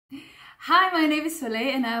Hi, my name is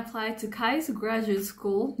Soleil and I applied to KAIST Graduate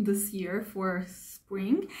School this year for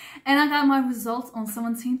spring, and I got my results on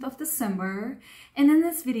 17th of December. And in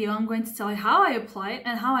this video I'm going to tell you how I applied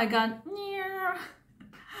and how I got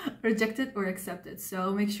rejected or accepted.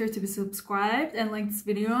 So make sure to be subscribed and like this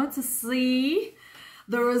video to see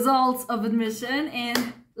the results of admission,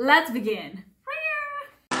 and let's begin.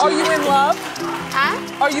 Are you in love?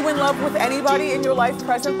 Huh? Are you in love with anybody in your life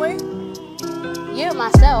presently? You,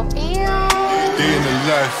 myself. Day in the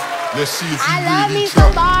life. Let's see if you I love really me try.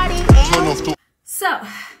 somebody. So,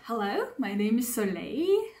 hello, my name is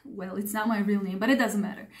Soleil. Well, it's not my real name, but it doesn't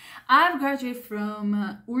matter. I've graduated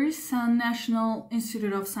from Ulsan National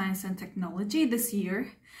Institute of Science and Technology this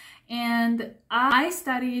year. And I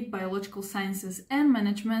studied biological sciences and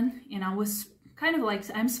management, and I was kind of like,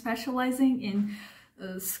 I'm specializing in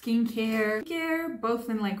skincare, both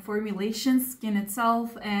in like formulation, skin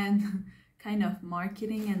itself, and kind of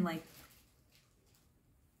marketing and like,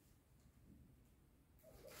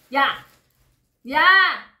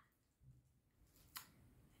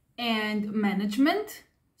 and management.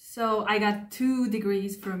 So I got 2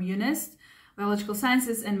 degrees from UNIST, biological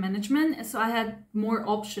sciences and management. So I had more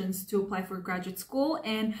options to apply for graduate school,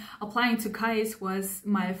 and applying to KAIST was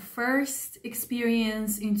my first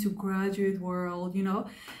experience into graduate world, you know,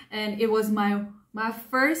 and it was my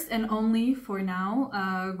first and only, for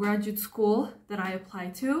now, graduate school that I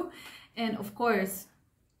applied to. And of course,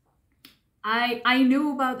 I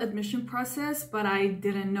knew about admission process, but I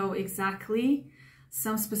didn't know exactly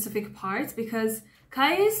some specific parts, because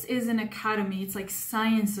KAIST is an academy. It's like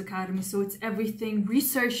science academy, so it's everything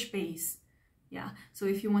research based. Yeah, so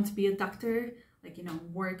if you want to be a doctor, like, you know,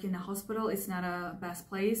 work in a hospital, it's not a best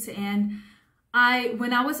place. And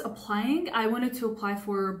when I was applying, I wanted to apply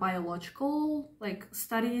for biological like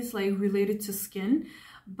studies like related to skin,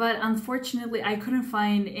 but unfortunately I couldn't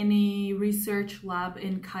find any research lab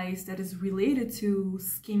in KAIST that is related to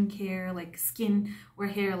skincare, like skin or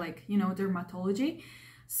hair, like, you know, dermatology.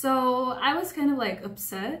 So I was kind of like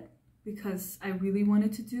upset, because I really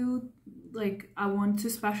wanted to do, like, I want to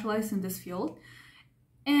specialize in this field,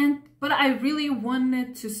 but I really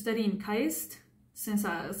wanted to study in KAIST since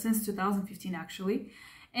 2015 actually.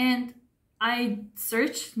 And I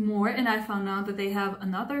searched more and I found out that they have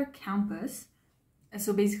another campus.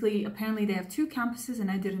 So basically, apparently they have 2 campuses, and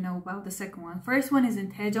I didn't know about the second one. First one is in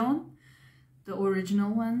Daejeon, the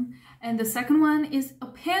original one, and the second one is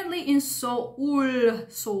apparently in Seoul,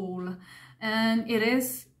 and it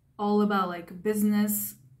is all about like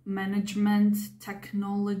business, management,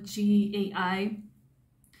 technology, AI.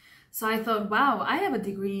 So I thought, wow, I have a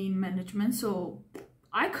degree in management, so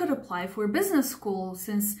I could apply for business school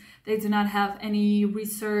since they do not have any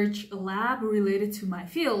research lab related to my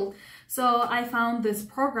field. So I found this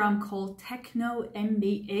program called Techno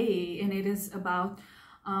MBA, and it is about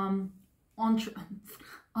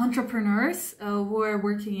entrepreneurs who are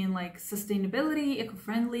working in like sustainability,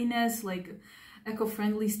 eco-friendliness, like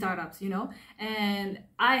eco-friendly startups, you know. And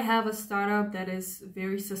I have a startup that is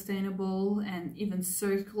very sustainable and even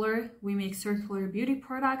circular. We make circular beauty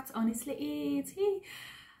products. Honestly,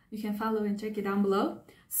 you can follow and check it down below.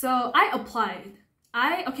 So I applied.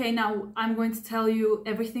 Okay, now I'm going to tell you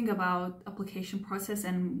everything about application process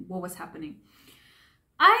and what was happening.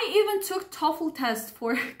 I even took TOEFL test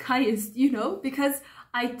for KAIST, you know, because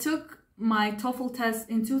I took my TOEFL test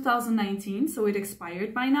in 2019, so it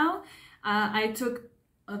expired by now. I took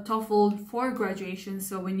a TOEFL for graduation,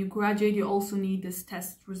 so when you graduate you also need this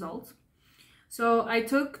test result. So I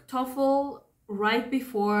took TOEFL right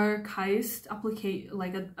before KAIST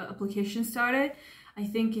application started, I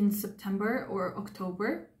think in September or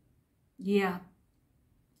October. Yeah,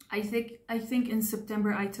 I think in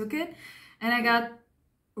September I took it, and I got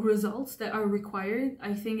results that are required.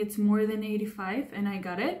 I think it's more than 85, and I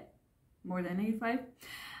got it, more than 85.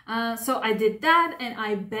 So I did that, and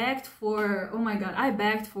I begged for, oh my god, I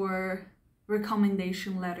begged for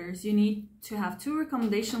recommendation letters. You need to have 2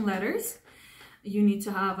 recommendation letters. You need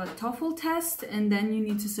to have a TOEFL test, and then you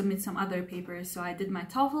need to submit some other papers. So I did my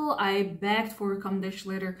TOEFL. I begged for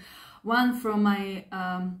recommendation letter, one from my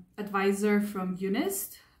advisor from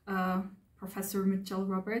UNIST, Professor Mitchell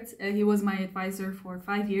Roberts. He was my advisor for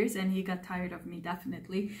 5 years, and he got tired of me,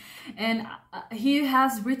 definitely. And he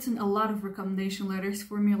has written a lot of recommendation letters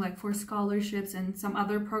for me, like for scholarships and some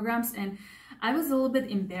other programs. And I was a little bit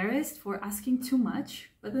embarrassed for asking too much,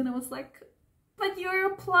 but then I was like, but you're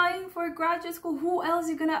applying for graduate school, who else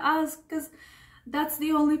are you gonna ask? Because that's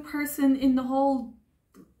the only person in the whole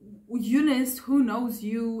UNIST who knows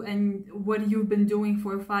you and what you've been doing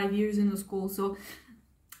for 5 years in the school. So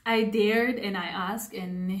I dared and I asked,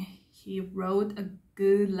 and he wrote a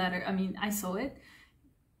good letter. I mean, I saw it.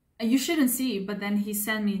 You shouldn't see, but then he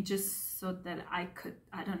sent me just so that I could,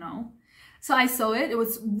 I don't know. So I saw it. It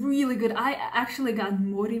was really good. I actually got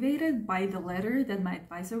motivated by the letter that my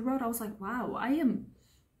advisor wrote. I was like, wow,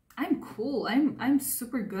 I'm cool. I'm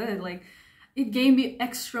super good. Like, it gave me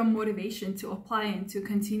extra motivation to apply and to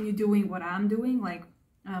continue doing what I'm doing, like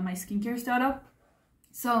my skincare startup.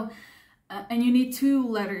 So, and you need 2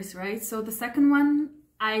 letters, right? So the second one,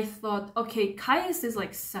 I thought, okay, KAIST is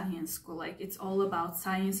like science school, like it's all about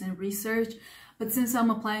science and research. But since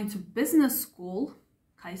I'm applying to business school,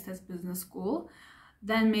 KAIST has business school,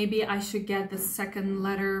 then maybe I should get the second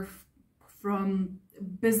letter from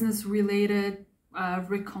business related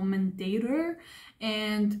recommendator.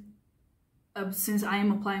 And since I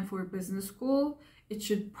am applying for a business school, it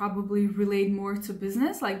should probably relate more to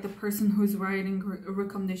business, like the person who's writing a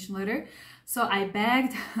recommendation letter. So I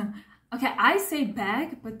begged. Okay, I say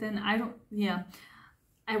beg, but then I don't, yeah,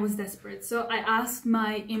 I was desperate. So I asked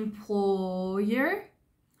my employer.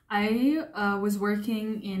 I was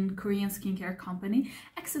working in Korean skincare company,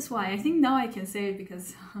 XSY. I think now I can say it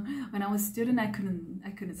because when I was a student, I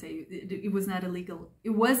couldn't say it. It was not illegal. It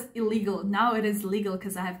was illegal. Now it is legal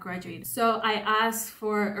because I have graduated. So I asked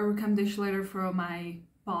for a recommendation letter from my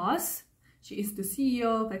boss. She is the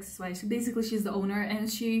CEO of XSY. So basically, she's the owner,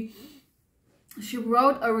 and she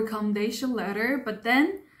wrote a recommendation letter, but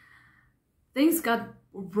then things got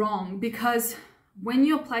wrong because when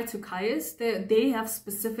you apply to KAIST, they have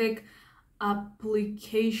specific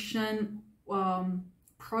application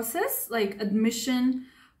process, like admission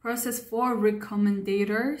process for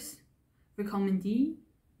recommendee.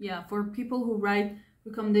 Yeah, for people who write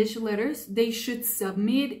recommendation letters, they should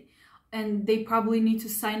submit, and they probably need to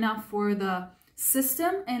sign up for the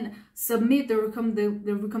system and submit the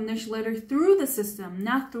recommendation letter through the system,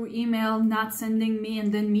 not through email, not sending me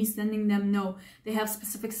and then me sending them. No, they have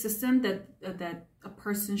specific system that a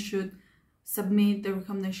person should submit the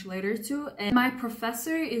recommendation letter to. And my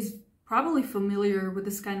professor is probably familiar with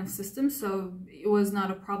this kind of system, so it was not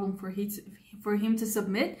a problem for him to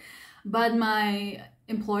submit. But my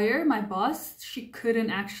employer, my boss, she couldn't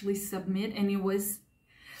actually submit, and it was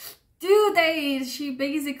due date. She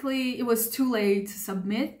basically, it was too late to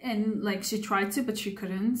submit, and like she tried to, but she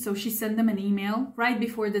couldn't. So she sent them an email right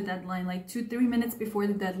before the deadline, like 2-3 minutes before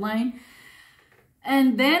the deadline.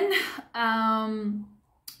 And then,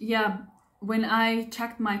 yeah, when I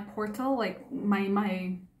checked my portal, like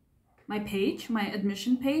my page, my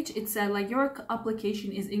admission page, it said like your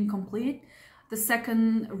application is incomplete. The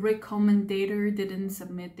second recommendator didn't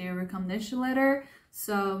submit their recommendation letter.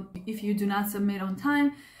 So if you do not submit on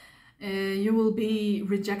time, you will be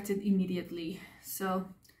rejected immediately. So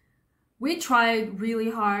we tried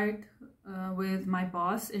really hard with my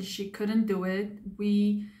boss, and she couldn't do it.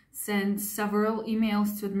 We sent several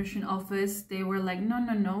emails to admission office. They were like,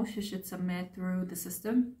 no, she should submit through the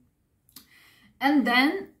system. And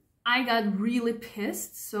then I got really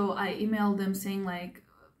pissed. So I emailed them saying like,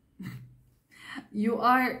 you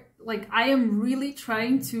are like, I am really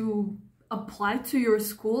trying to apply to your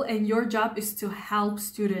school, and your job is to help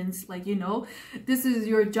students. Like, you know, this is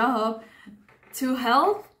your job to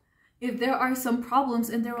help if there are some problems.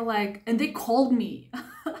 And they were like, and they called me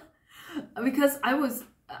because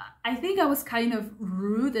I think I was kind of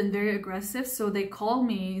rude and very aggressive. So they called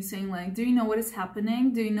me saying like, do you know what is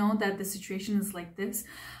happening? Do you know that the situation is like this?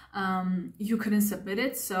 You couldn't submit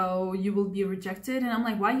it, so you will be rejected. And I'm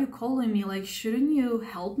like, why are you calling me? Like, shouldn't you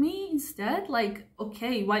help me instead? Like,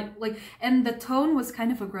 okay, why? Like, and the tone was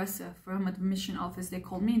kind of aggressive from admission office. They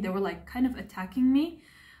called me and they were like kind of attacking me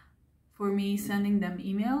for me sending them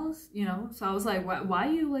emails, you know. So I was like, why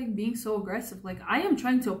are you like being so aggressive? Like, I am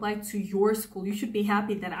trying to apply to your school. You should be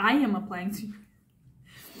happy that I am applying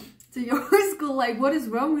to your school. Like, what is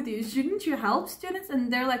wrong with you? Shouldn't you help students?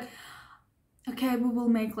 And they're like, okay, we will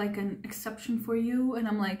make like an exception for you. And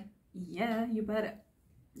I'm like, yeah, you better.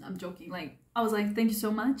 I'm joking. Like, I was like, thank you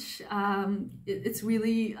so much. It's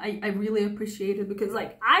really, I really appreciate it, because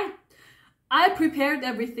like I prepared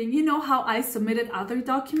everything. You know how I submitted other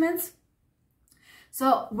documents.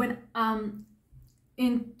 So when I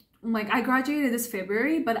graduated this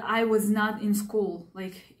February, but I was not in school,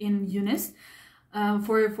 like in UNIST,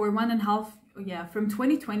 for 1.5. Yeah, from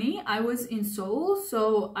 2020 I was in Seoul,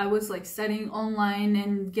 so I was like studying online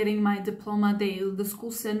and getting my diploma. The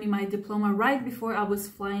school sent me my diploma right before I was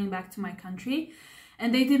flying back to my country,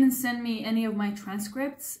 and they didn't send me any of my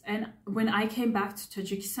transcripts. And when I came back to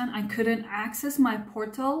Tajikistan, I couldn't access my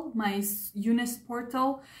portal, my UNIST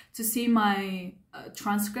portal, to see my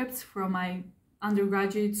transcripts from my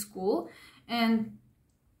undergraduate school, and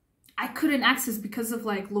I couldn't access because of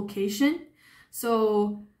like location.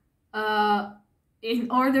 So in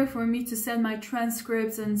order for me to send my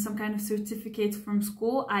transcripts and some kind of certificates from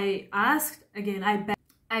school, I asked again,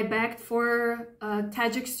 I begged for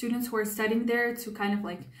Tajik students who are studying there to kind of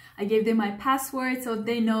like, I gave them my password so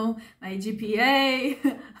they know my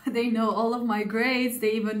GPA, they know all of my grades,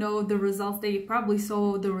 they even know the results. They probably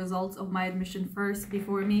saw the results of my admission first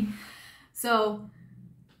before me. So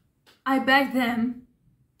I begged them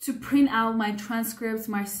to print out my transcripts,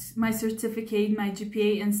 my certificate, my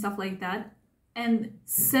GPA and stuff like that, and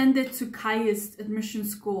send it to KAIST admission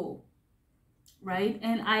school, right?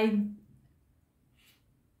 And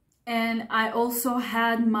I also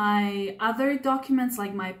had my other documents,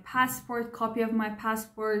 like my passport, copy of my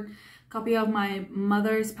passport, copy of my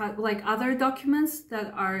mother's like other documents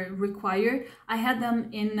that are required. I had them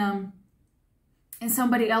in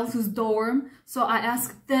somebody else's dorm, so I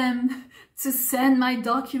asked them to send my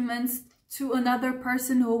documents to another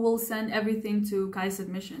person who will send everything to KAIST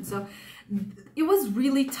admission. So it was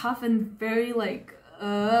really tough and very like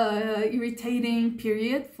irritating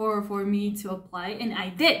period for me to apply, and I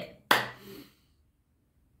did.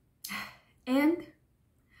 And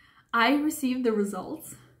I received the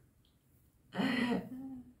results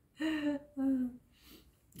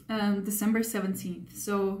December 17th.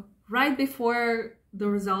 So right before the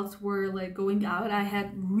results were like going out, I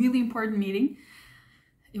had really important meeting.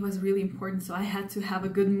 It was really important, so I had to have a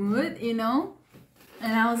good mood, you know.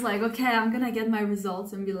 And I was like, okay, I'm gonna get my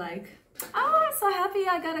results and be like, oh, I'm so happy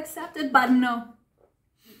I got accepted. But no,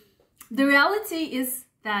 the reality is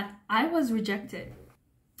that I was rejected.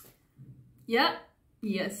 Yeah,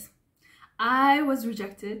 yes, I was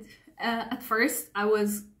rejected. At first,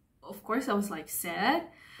 of course, I was like sad.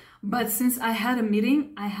 But since I had a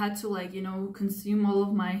meeting, I had to like, you know, consume all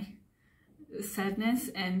of my sadness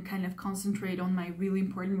and kind of concentrate on my really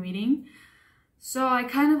important meeting. So I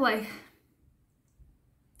kind of like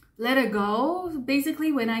let it go.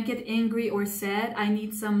 Basically, when I get angry or sad, I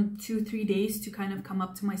need some 2-3 days to kind of come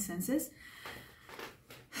up to my senses.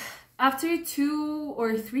 After 2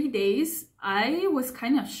 or 3 days, I was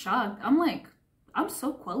kind of shocked. I'm like, I'm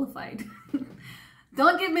so qualified.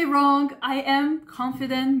 Don't get me wrong, I am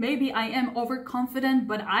confident. Maybe I am overconfident,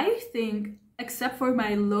 but I think, except for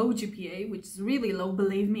my low GPA, which is really low,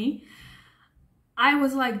 believe me, I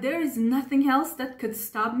was like, there is nothing else that could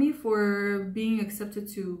stop me for being accepted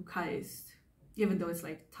to KAIST, even though it's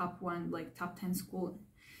like top 10 school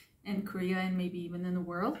in Korea and maybe even in the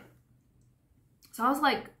world. So I was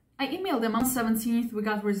like, I emailed them on 17th, we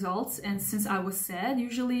got results, and since I was sad,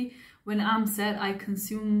 usually when I'm sad, I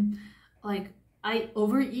consume, like, I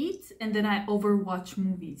overeat and then I overwatch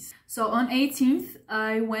movies. So on 18th,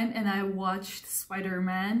 I went and I watched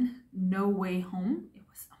Spider-Man No Way Home. It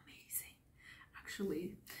was amazing.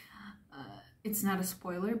 Actually, it's not a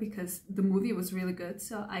spoiler because the movie was really good.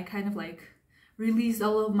 So I kind of like released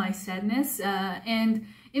all of my sadness. And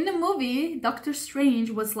in the movie, Doctor Strange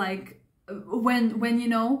was like, when you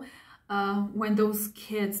know, when those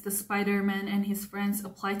kids, the Spider-Man and his friends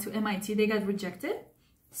applied to MIT, they got rejected.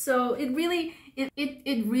 So it really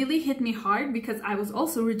hit me hard because I was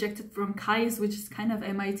also rejected from KAIST, which is kind of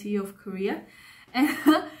MIT of Korea.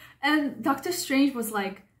 And Dr. Strange was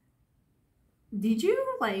like, did you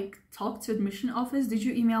like talk to admission office? Did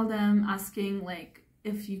you email them asking like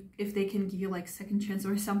if they can give you like second chance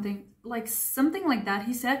or something like that,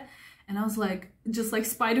 he said. And I was like, just like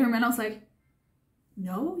Spider-Man, I was like,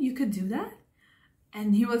 no, you could do that?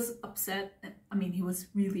 And he was upset. I mean, he was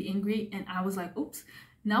really angry, and I was like, oops,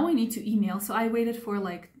 now I need to email. So I waited for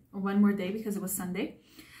like 1 more day because it was Sunday.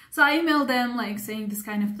 So I emailed them like saying this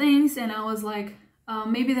kind of things, and I was like,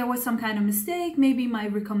 maybe there was some kind of mistake. Maybe my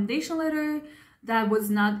recommendation letter that was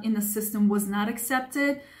not in the system was not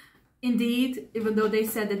accepted. Indeed, even though they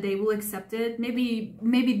said that they will accept it,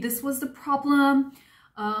 maybe this was the problem.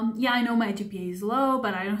 Yeah, I know my GPA is low,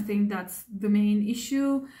 but I don't think that's the main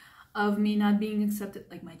issue of me not being accepted.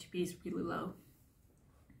 Like, my GPA is really low.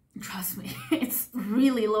 Trust me, it's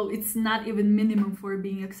really low. It's not even minimum for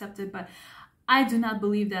being accepted, but I do not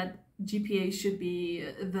believe that GPA should be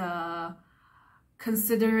the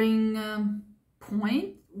considering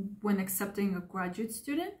point when accepting a graduate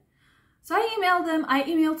student. So I emailed them. I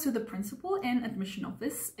emailed to the principal and admission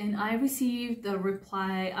office, and I received a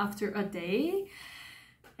reply after a day.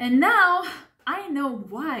 And now I know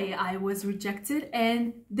why I was rejected,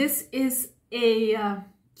 and this is a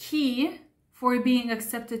key for being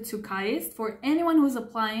accepted to KAIST. For anyone who's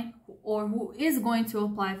applying or who is going to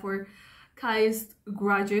apply for KAIST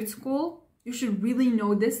graduate school, you should really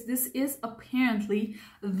know this. This is apparently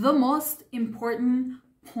the most important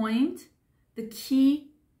point, the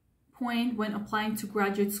key point when applying to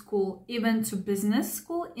graduate school, even to business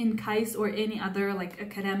school in KAIST or any other like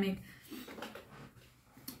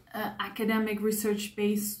academic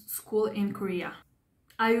research-based school in Korea?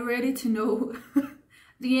 Are you ready to know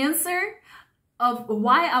the answer of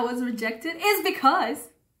why I was rejected? Is because,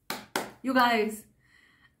 you guys,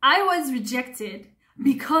 I was rejected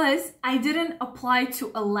because I didn't apply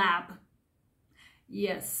to a lab.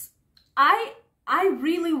 Yes, I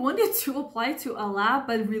really wanted to apply to a lab,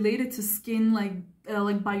 but related to skin, like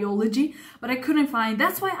biology, but I couldn't find.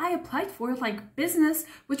 That's why I applied for like business,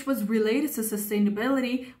 which was related to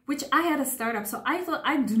sustainability, which I had a startup. So I thought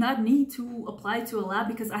I do not need to apply to a lab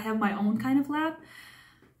because I have my own kind of lab.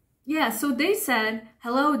 Yeah, so they said,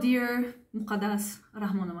 hello, dear Muqaddas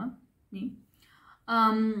Rahmanama, me.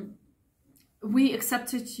 We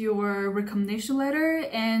accepted your recommendation letter,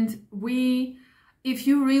 and if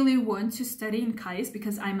you really want to study in KAIST,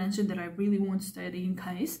 because I mentioned that I really want to study in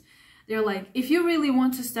KAIST, they're like, if you really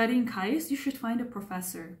want to study in KAIST, you should find a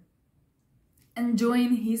professor and join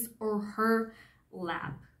his or her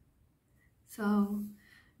lab. So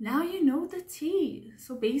now you know the tea.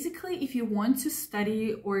 So basically, if you want to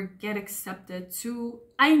study or get accepted to,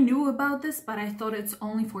 I knew about this, but I thought it's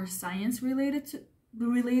only for science related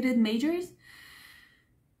majors.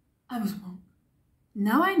 I was wrong.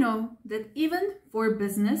 Now I know that even for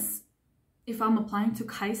business, if I'm applying to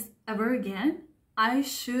KAIST ever again, I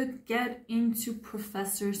should get into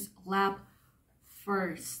professor's lab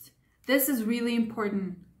first. This is really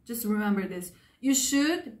important. Just remember this. You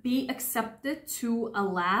should be accepted to a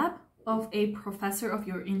lab of a professor of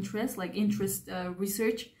your interest, like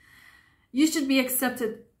research. You should be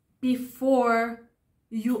accepted before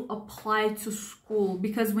you apply to school,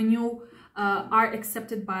 because when you are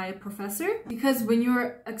accepted by a professor,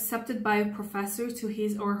 to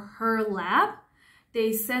his or her lab,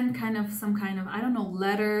 they send some kind of, I don't know,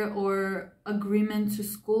 letter or agreement to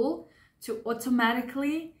school to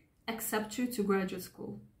automatically accept you to graduate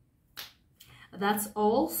school. That's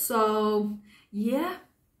all. So yeah,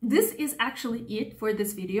 this is actually it for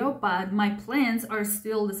this video, but my plans are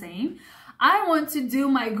still the same. I want to do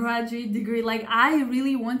my graduate degree. Like, I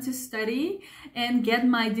really want to study and get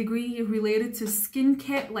my degree related to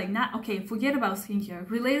skincare. Like, forget about skincare,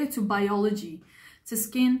 related to biology, to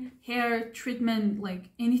skin, hair, treatment, like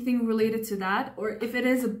anything related to that. Or if it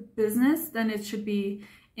is a business, then it should be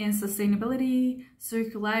in sustainability,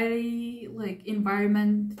 circularity, like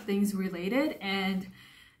environment things related. And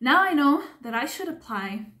now I know that I should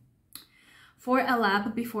apply for a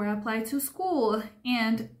lab before I apply to school.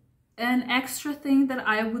 And an extra thing that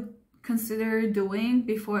I would consider doing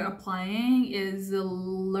before applying is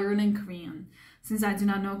learning Korean. Since I do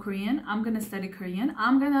not know Korean, I'm gonna study Korean.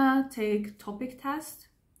 I'm gonna take TOPIK test,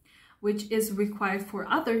 which is required for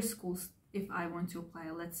other schools if I want to apply,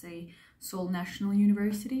 let's say Seoul National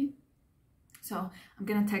University. So I'm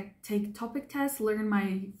gonna take TOPIK test, learn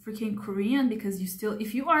my freaking Korean, because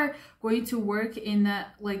if you are going to work in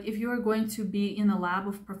if you are going to be in a lab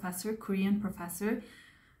of Korean professor,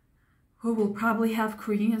 who will probably have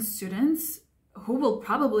Korean students, who will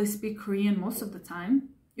probably speak Korean most of the time,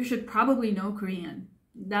 you should probably know Korean.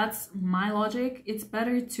 That's my logic. It's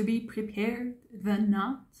better to be prepared than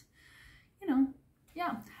not, you know.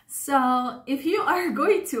 Yeah, so if you are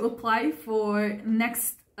going to apply for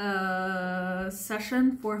next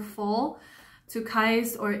session for fall to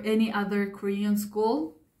KAIST or any other Korean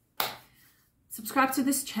school, subscribe to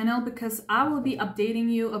this channel, because I will be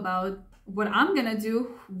updating you about what I'm gonna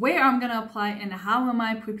do, where I'm gonna apply, and how am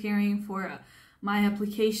I preparing for my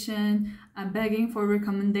application. I'm begging for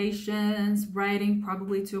recommendations, writing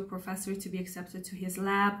probably to a professor to be accepted to his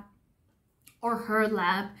lab or her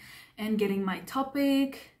lab, and getting my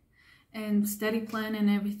topic and study plan and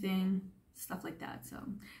everything, stuff like that. So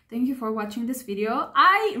thank you for watching this video.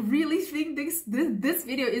 I really think this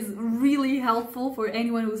video is really helpful for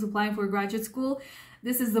anyone who's applying for graduate school.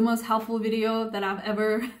 This is the most helpful video that I've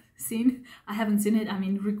ever seen. I haven't seen it, I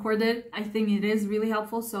mean recorded. I think it is really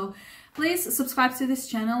helpful. So please subscribe to this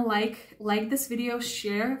channel, like this video,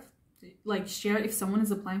 share if someone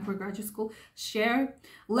is applying for graduate school, share,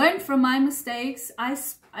 learn from my mistakes. I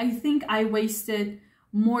think I wasted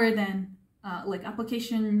more than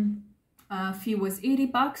application fee was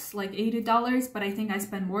 $80, like $80, but I think I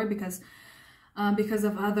spent more because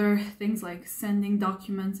of other things like sending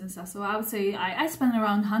documents and stuff. So I would say I spent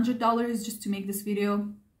around $100 just to make this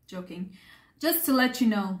video. Joking, just to let you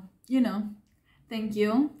know, Thank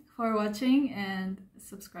you for watching and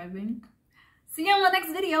subscribing. See you on the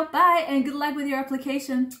next video. Bye, and good luck with your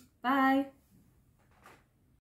application. Bye.